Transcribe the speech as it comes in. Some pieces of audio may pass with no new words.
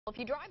Well, if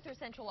you drive through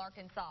central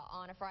Arkansas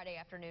on a Friday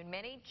afternoon,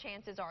 many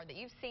chances are that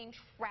you've seen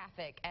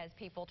traffic as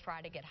people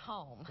try to get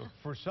home.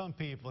 For some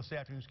people, this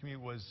afternoon's commute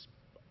was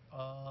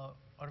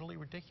utterly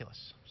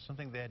ridiculous,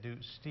 something they had to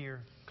steer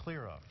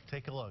clear of.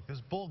 Take a look.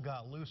 This bull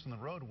got loose on the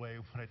roadway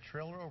when a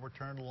trailer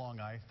overturned along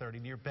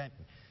I-30 near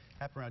Benton.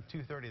 Happened around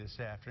 2:30 this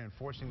afternoon,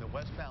 forcing the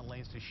westbound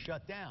lanes to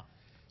shut down.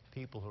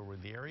 People who were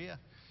in the area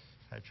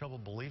had trouble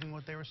believing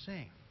what they were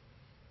seeing.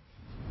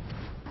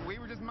 We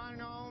were just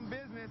minding our own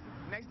business.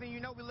 Next thing you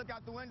know, we look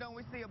out the window and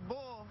we see a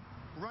bull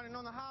running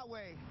on the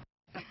highway.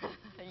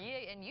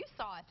 Yeah, and you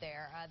saw it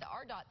there. The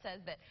RDOT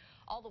says that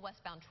all the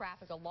westbound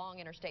traffic along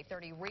Interstate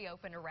 30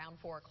 reopened around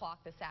 4 o'clock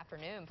this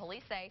afternoon.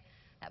 Police say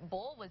that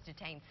bull was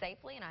detained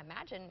safely, and I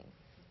imagine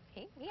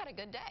he had a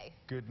good day.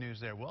 Good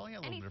news there. Well, he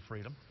had a little bit of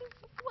freedom. He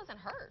wasn't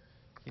hurt.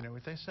 You know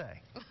what they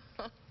say.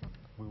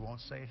 We won't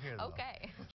say it here, though. Okay.